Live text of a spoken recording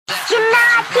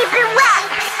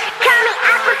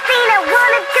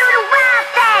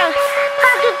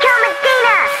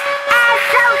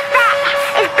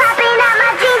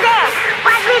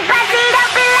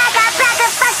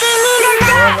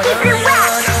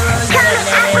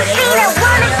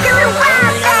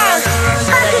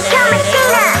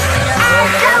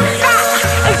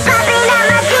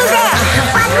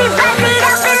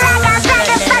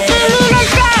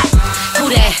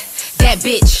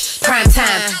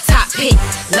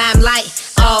Limelight,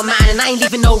 all mine, and I ain't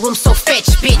leaving no room, so fetch,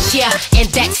 bitch, yeah. And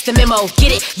that's the memo,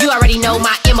 get it? You already know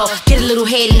my MO. Get a little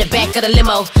head in the back of the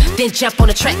limo, then jump on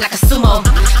the track like a sumo.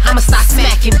 I'ma start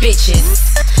smacking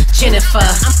bitches. Jennifer,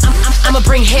 I'ma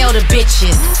bring hell to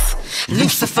bitches.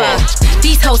 Lucifer,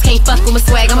 these hoes can't fuck with my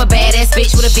swag. I'm a badass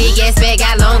bitch with a big ass bag,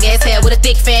 got long ass hair with a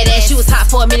thick fat ass. You was hot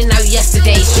for a minute, now you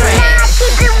yesterday's trash. Nah,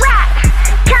 keep it rock.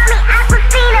 Call me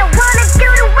Aquafina, wanna do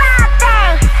the wild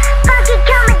thing. Funky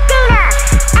Comadina,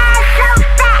 ass so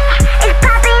fat, it's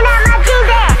popping out my jeans.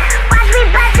 Watch me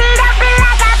bust it open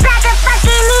like I pack a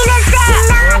fucking Nina set.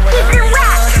 Nah, keep it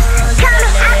rock. Call me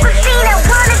Aquafina,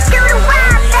 wanna do the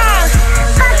wild thing.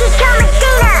 Funky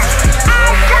Comadina,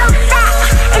 ass so fat,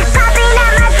 it's popping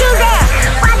out my jeans.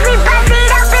 Watch me bust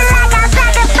it open like I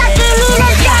pack a fucking Nina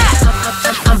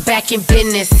set. I'm back in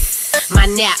business, my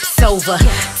nap's over.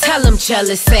 Tell them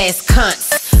jealous ass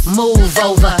cunts, move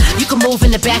over. You can move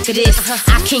in the back of this.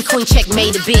 I king queen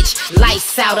checkmate a bitch.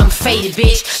 Lights out, I'm faded,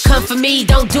 bitch. Come for me,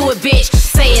 don't do it, bitch.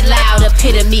 Say it loud,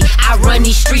 epitome. I run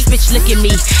these streets, bitch. Look at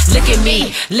me, look at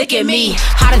me, look at me.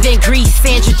 Hotter than grease,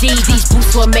 Sandra D. These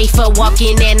boots were made for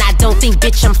walking, and I don't think,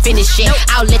 bitch, I'm finished yet.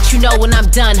 I'll let you know when I'm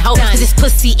done, ho. Cause this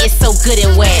pussy is so good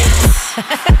and wet.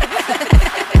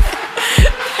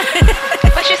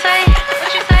 What you say?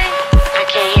 What you say? I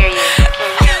can't hear you.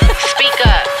 Speak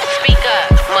up,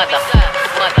 mother.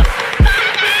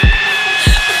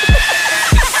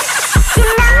 You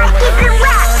know I keep it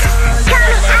rock. Call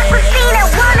me Aquafina,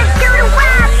 wanna do the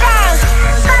wild thing.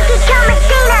 Funky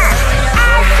Comadina,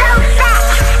 ass so fat,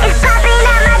 it's popping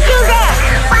out my jeans.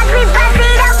 Watch me bust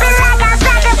it open like I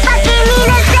pack a fucking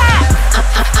Nina set.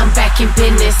 I'm back in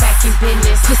business,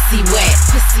 pussy wet,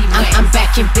 I'm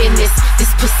back in business,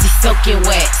 this pussy soaking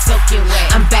wet,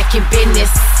 I'm back in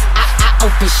business, I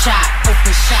open shop,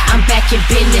 I'm back in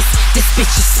business, this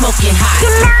bitch is smoking hot. You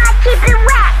know I keep it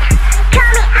rock. Call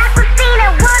me Aquafina,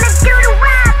 wanna do the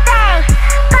wild thing.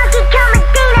 Funky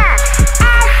Comadina,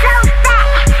 ass so fat,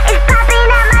 it's popping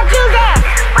out my jeans.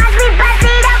 Watch me bust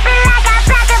it open like I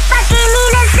pack a fucking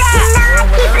Nina set. You know I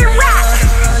keep it rock.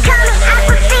 Call me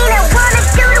Aquafina, wanna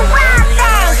do the wild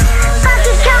thing.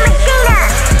 Funky Comadina,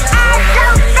 ass so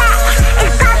fat,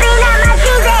 it's popping out my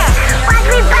jeans. Watch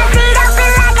me bust it open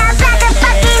like I pack a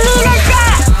fucking Nina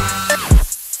set.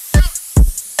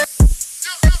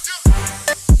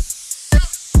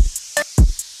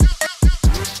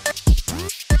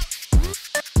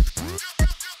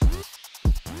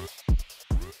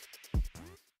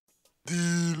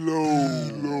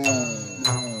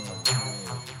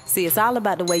 See, it's all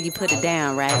about the way you put it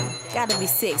down, right? Gotta be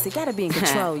sexy, gotta be in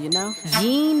control, you know? You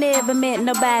ain't never met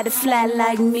nobody fly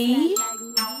like me.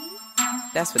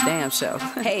 That's for damn sure.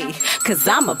 Hey, cause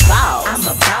I'm a boss. I'm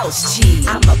a boss chick.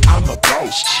 I'm a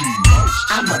boss chick.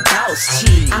 I'm a boss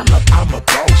chick. I'm a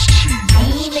boss chick.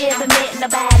 You ain't never met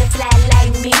nobody fly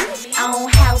like me. Own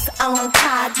house, own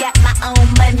car, got my own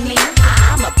money.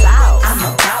 I'm a boss. I'm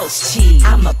a boss chick.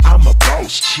 I'm a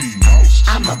boss chick.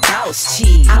 I'm a boss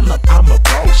chick. I'm a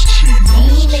boss chick.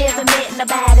 You ain't never met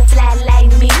nobody fly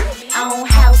like me. Own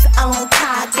house, own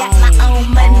car, got my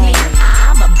own money.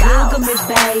 I'm a boss. Google me,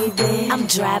 baby. I'm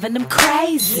driving them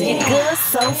crazy. Your girl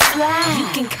so fly. You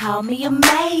can call me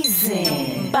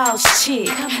amazing. Boss chick,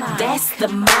 that's the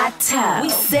motto. We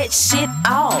set shit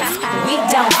off. We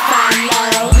don't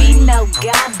follow. We know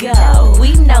go.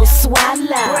 We know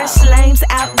swallow. Brush lames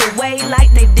out the way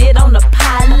like they did on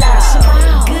Apollo.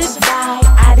 Goodbye,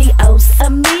 adios,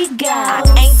 amigo. I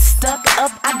ain't stuck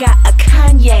up, I got a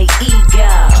Kanye ego.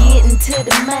 Getting to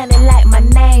the money like my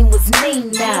name was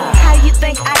Nina. How you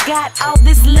think I got all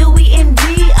this Louis and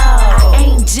Dio? I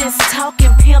ain't just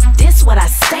talking pimp, this what I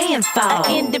stand for.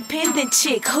 An independent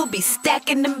chick who be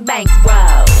stacking them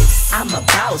bankrolls. I'm a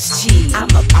boss chick. I'm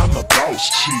a boss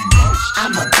chick.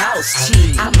 I'm a boss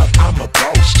chick. I'm a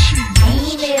boss chick.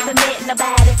 You ain't never met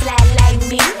nobody fly like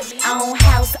me. Own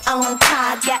house, own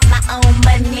car, got my own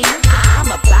money. I'm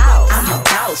a boss. I'm a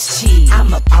boss chick.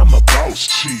 I'm a boss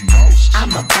chick.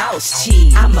 I'm a boss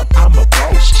chick. I'm a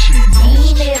boss chick. You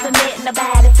ain't never met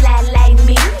nobody fly like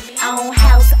me. Own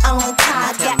house, own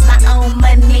car, got my own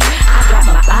money. I got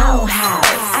my own house.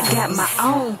 I got my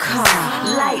own car.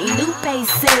 Like Lupe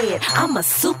said, I'm a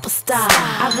superstar.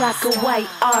 I rock a white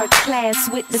art class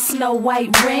with the snow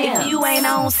white rim. If you ain't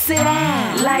on, sit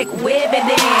down like Webby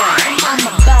there. I'm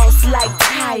a boss like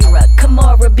Tyra,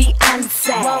 Kimora,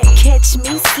 Beyonce. Won't catch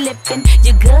me slipping,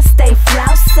 your girl stay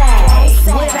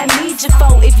flousy. What I need you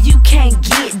for if you can't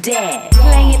get that?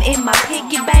 Playing in my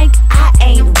piggy bank, I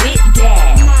ain't with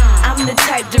that. I'm the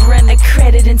type to run the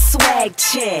credit and swag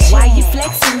check. Why you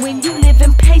flexing when you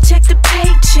living paycheck to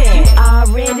paycheck? You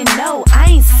already know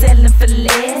I ain't selling for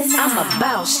less. I'm a a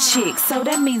boss chick, so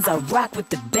that means I rock with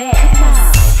the best.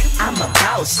 I'm a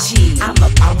boss chick. I'm a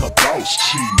boss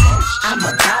chick. I'm a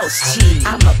boss chick.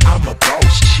 I'm a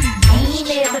boss chick. Ain't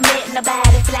never met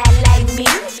nobody fly like me.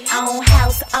 Own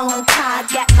house, own car,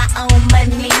 got my own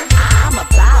money. I'm a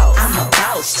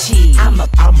boss chick. I'm a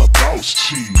boss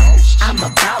chick. I'm a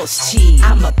boss chick.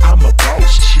 I'm a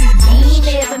boss chick. Ain't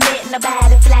never met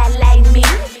nobody fly like me.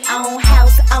 Own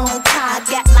house, own car,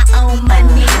 got my own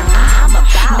money. I'm a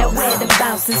boss. Now where the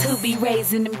bosses who be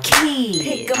raising them kids?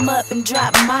 Pick them up and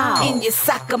drop them off in your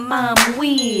soccer mom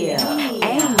wheel.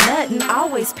 Ain't nothing,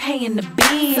 always paying the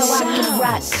bills. So I can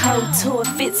rock couture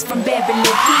fits from Beverly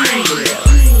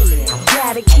Hills.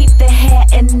 Gotta keep the hair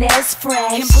and nails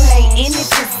fresh. Can play any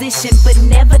position, but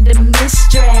never the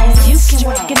mistress. You can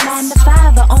work a 9 to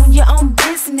 5 or own your own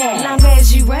business. Long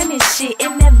as you running shit, it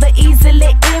never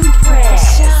easily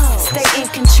impress. Stay in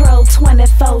control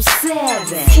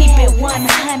 24/7. Keep it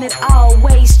 100,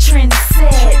 always trend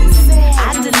setting.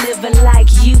 I deliver like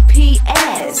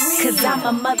UPS, cause I'm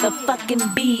a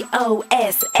motherfucking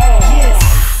BOSS.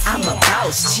 I'm a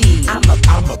boss chick. I'm a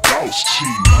boss chick.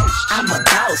 I'm a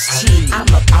boss chick. I'm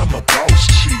a boss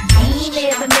chick. Ain't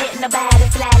never met nobody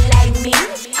fly like me.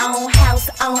 Own house,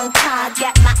 own car,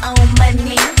 got my own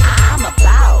money. I'm a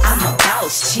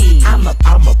boss chick. I'm a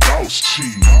boss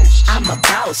chick. I'm a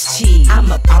boss chick.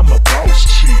 I'm a boss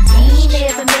chick. Ain't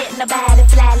never met nobody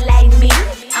fly like me.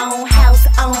 Own house,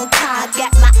 own car,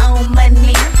 got my own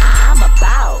money. I'm a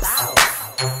boss.